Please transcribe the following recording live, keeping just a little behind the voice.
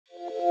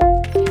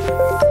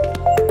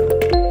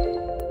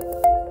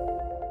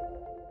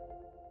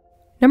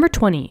Number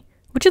 20.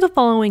 Which of the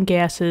following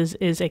gases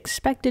is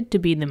expected to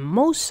be the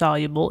most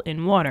soluble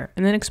in water?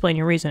 And then explain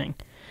your reasoning.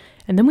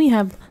 And then we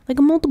have like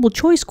a multiple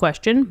choice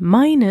question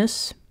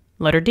minus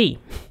letter D.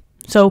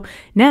 So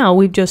now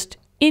we've just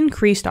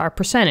increased our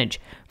percentage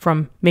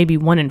from maybe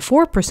 1 in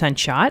 4%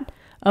 shot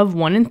of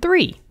 1 in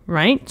 3,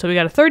 right? So we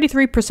got a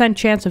 33%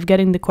 chance of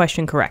getting the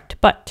question correct,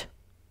 but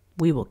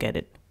we will get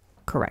it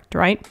correct,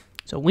 right?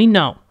 So we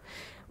know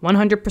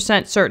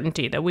 100%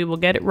 certainty that we will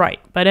get it right.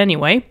 But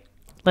anyway,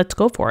 let's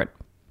go for it.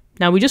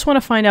 Now, we just want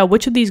to find out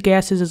which of these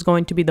gases is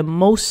going to be the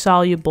most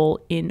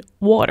soluble in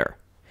water.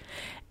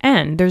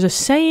 And there's a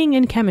saying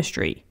in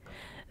chemistry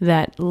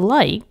that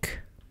like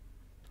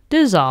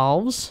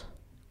dissolves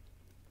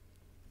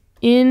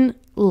in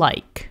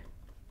like.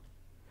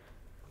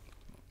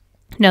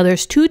 Now,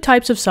 there's two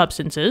types of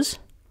substances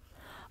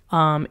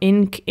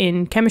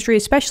in chemistry,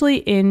 especially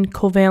in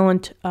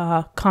covalent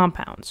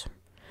compounds,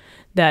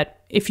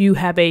 that if you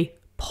have a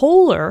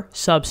polar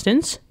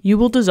substance, you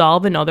will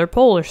dissolve in other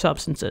polar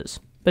substances.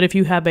 But if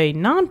you have a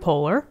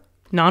nonpolar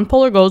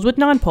goes with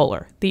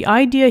nonpolar. The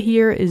idea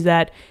here is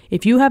that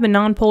if you have a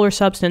nonpolar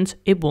substance,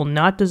 it will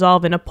not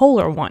dissolve in a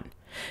polar one.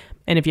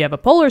 And if you have a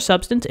polar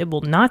substance, it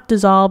will not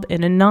dissolve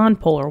in a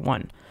nonpolar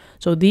one.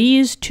 So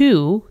these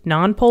two,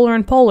 nonpolar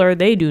and polar,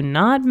 they do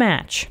not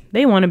match.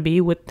 They want to be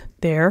with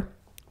their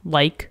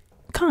like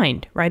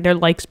kind, right? Their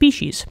like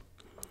species.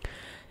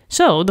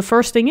 So the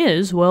first thing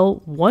is,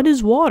 well, what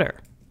is water,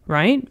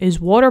 right?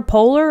 Is water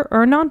polar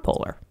or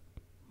nonpolar?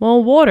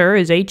 Well, water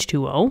is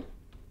H2O.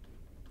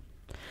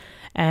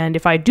 And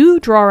if I do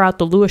draw out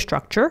the Lewis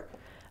structure,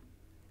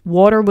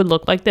 water would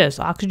look like this.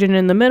 Oxygen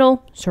in the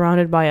middle,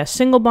 surrounded by a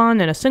single bond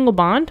and a single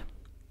bond,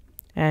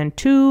 and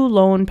two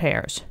lone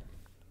pairs.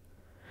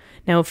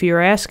 Now, if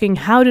you're asking,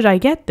 how did I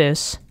get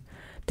this?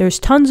 There's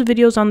tons of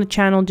videos on the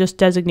channel just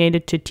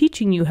designated to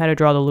teaching you how to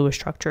draw the Lewis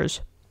structures.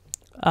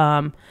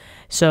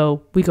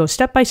 So we go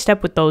step by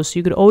step with those. So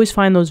you could always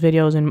find those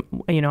videos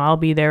and, I'll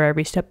be there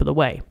every step of the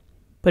way.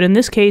 But in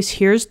this case,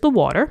 here's the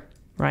water,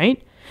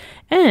 right?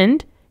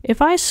 And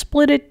if I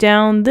split it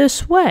down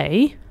this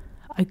way,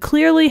 I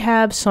clearly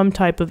have some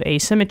type of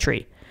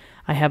asymmetry.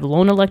 I have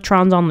lone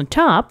electrons on the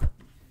top,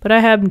 but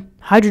I have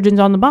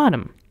hydrogens on the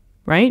bottom,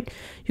 right?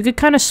 You could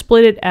kind of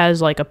split it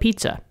as like a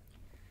pizza.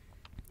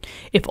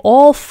 If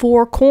all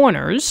four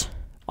corners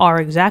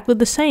are exactly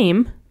the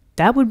same,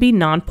 that would be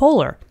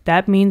nonpolar.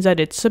 That means that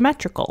it's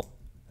symmetrical.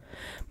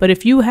 But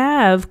if you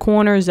have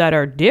corners that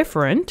are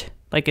different,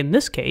 like in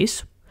this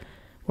case,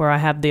 where I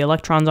have the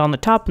electrons on the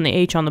top and the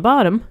H on the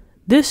bottom,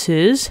 this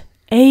is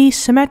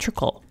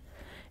asymmetrical.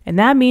 And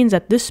that means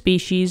that this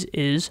species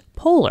is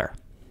polar.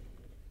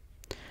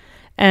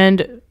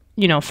 And,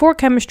 for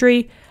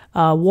chemistry,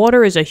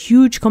 water is a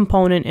huge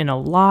component in a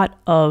lot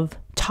of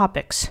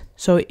topics.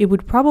 So it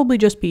would probably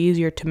just be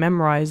easier to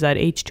memorize that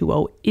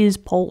H2O is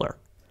polar.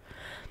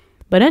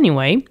 But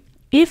anyway,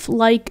 if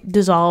like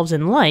dissolves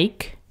in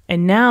like,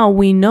 and now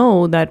we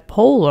know that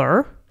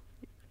polar,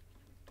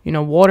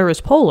 water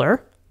is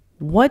polar,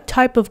 what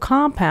type of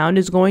compound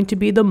is going to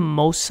be the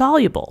most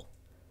soluble?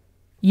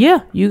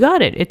 Yeah, you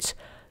got it. It's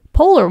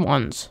polar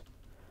ones,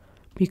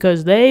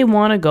 because they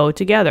want to go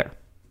together.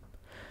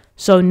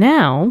 So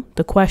now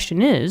the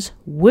question is,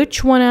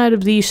 which one out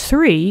of these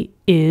three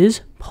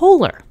is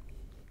polar?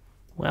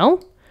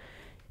 Well,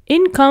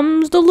 in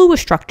comes the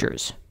Lewis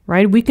structures,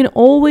 right? We can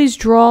always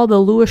draw the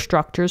Lewis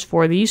structures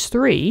for these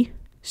three,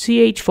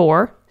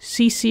 CH4,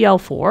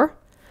 CCl4,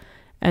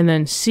 and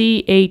then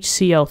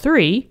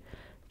CHCl3,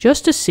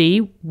 just to see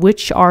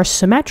which are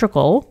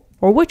symmetrical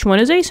or which one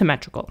is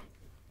asymmetrical.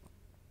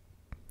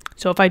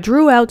 So if I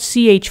drew out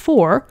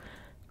CH4,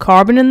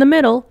 carbon in the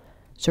middle,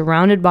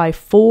 surrounded by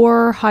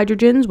 4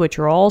 hydrogens, which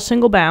are all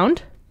single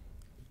bound.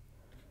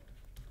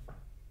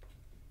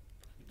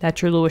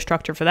 That's your Lewis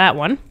structure for that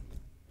one.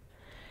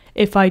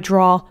 If I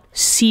draw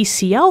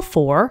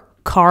CCl4,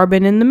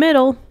 carbon in the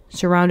middle,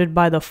 surrounded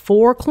by the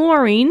 4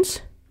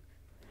 chlorines,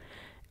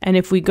 and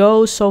if we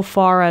go so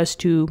far as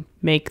to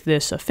make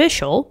this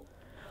official,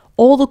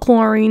 all the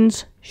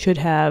chlorines should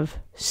have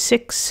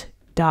 6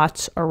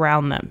 dots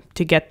around them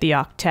to get the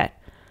octet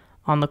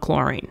on the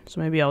chlorine.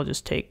 So maybe I'll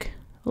just take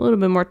a little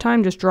bit more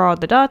time, just draw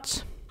out the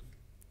dots.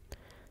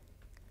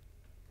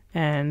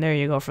 And there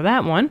you go for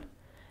that one.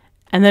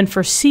 And then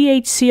for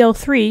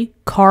CHCl3,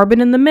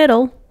 carbon in the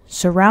middle,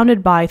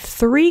 surrounded by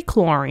 3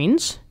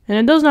 chlorines. And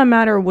it does not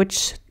matter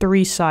which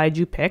 3 sides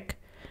you pick,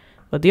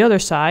 but the other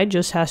side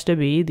just has to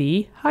be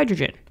the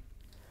hydrogen.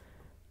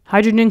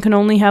 Hydrogen can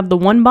only have the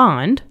 1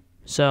 bond,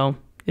 so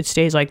it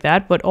stays like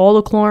that, but all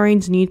the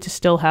chlorines need to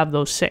still have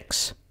those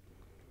 6.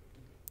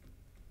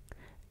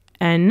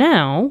 And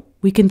now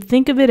we can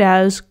think of it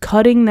as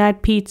cutting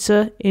that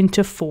pizza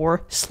into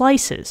 4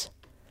 slices.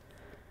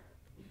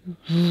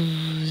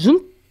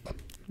 Zoom.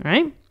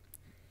 Right?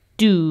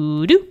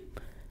 Doo-doo.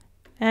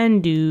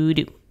 And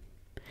doo-doo.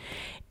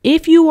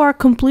 If you are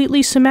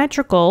completely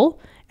symmetrical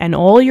and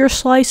all your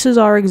slices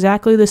are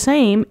exactly the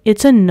same,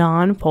 it's a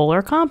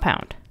non-polar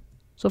compound.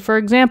 So for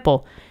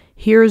example,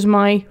 here's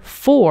my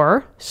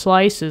 4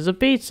 slices of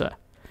pizza.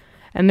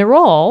 and they're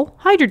all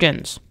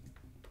hydrogens.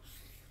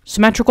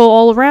 Symmetrical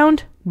all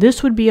around,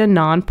 this would be a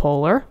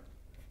nonpolar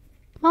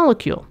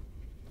molecule.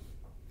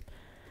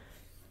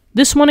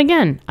 This one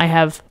again, I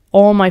have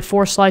all my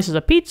 4 slices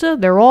of pizza,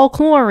 they're all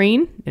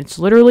chlorine, it's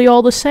literally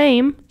all the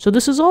same, so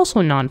this is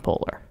also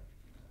nonpolar.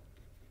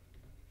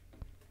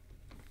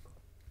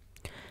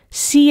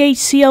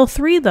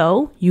 CHCl3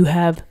 though, you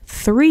have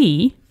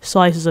 3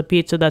 slices of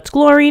pizza that's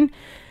chlorine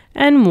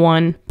and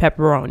 1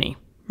 pepperoni,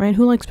 right?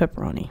 Who likes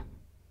pepperoni?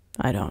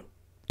 I don't.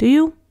 Do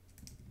you?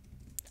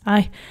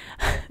 I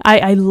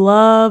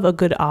love a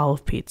good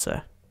olive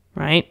pizza,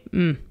 right?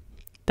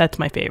 That's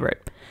my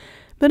favorite.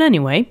 But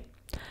anyway,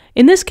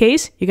 in this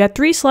case, you got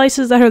 3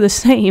 slices that are the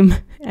same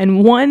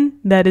and 1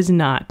 that is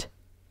not.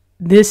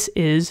 This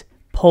is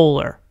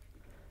polar.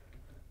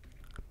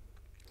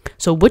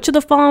 So which of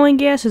the following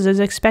gases is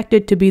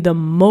expected to be the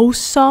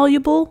most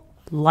soluble?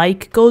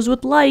 Like goes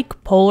with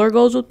like, polar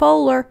goes with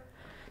polar.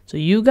 So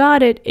you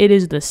got it. It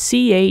is the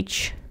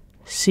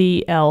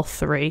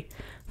CHCl3.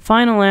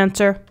 Final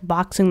answer,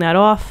 boxing that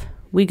off.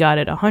 We got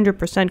it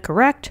 100%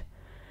 correct.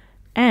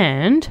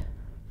 And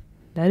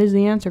that is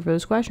the answer for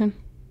this question.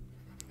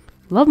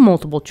 Love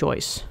multiple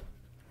choice.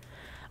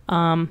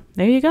 There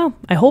you go.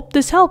 I hope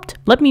this helped.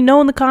 Let me know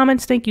in the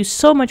comments. Thank you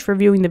so much for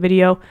viewing the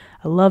video.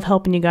 I love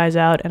helping you guys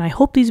out, and I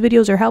hope these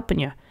videos are helping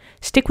you.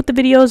 Stick with the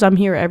videos. I'm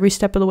here every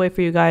step of the way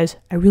for you guys.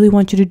 I really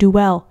want you to do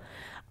well.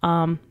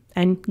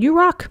 And you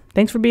rock.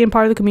 Thanks for being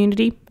part of the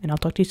community, and I'll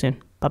talk to you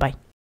soon.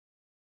 Bye-bye.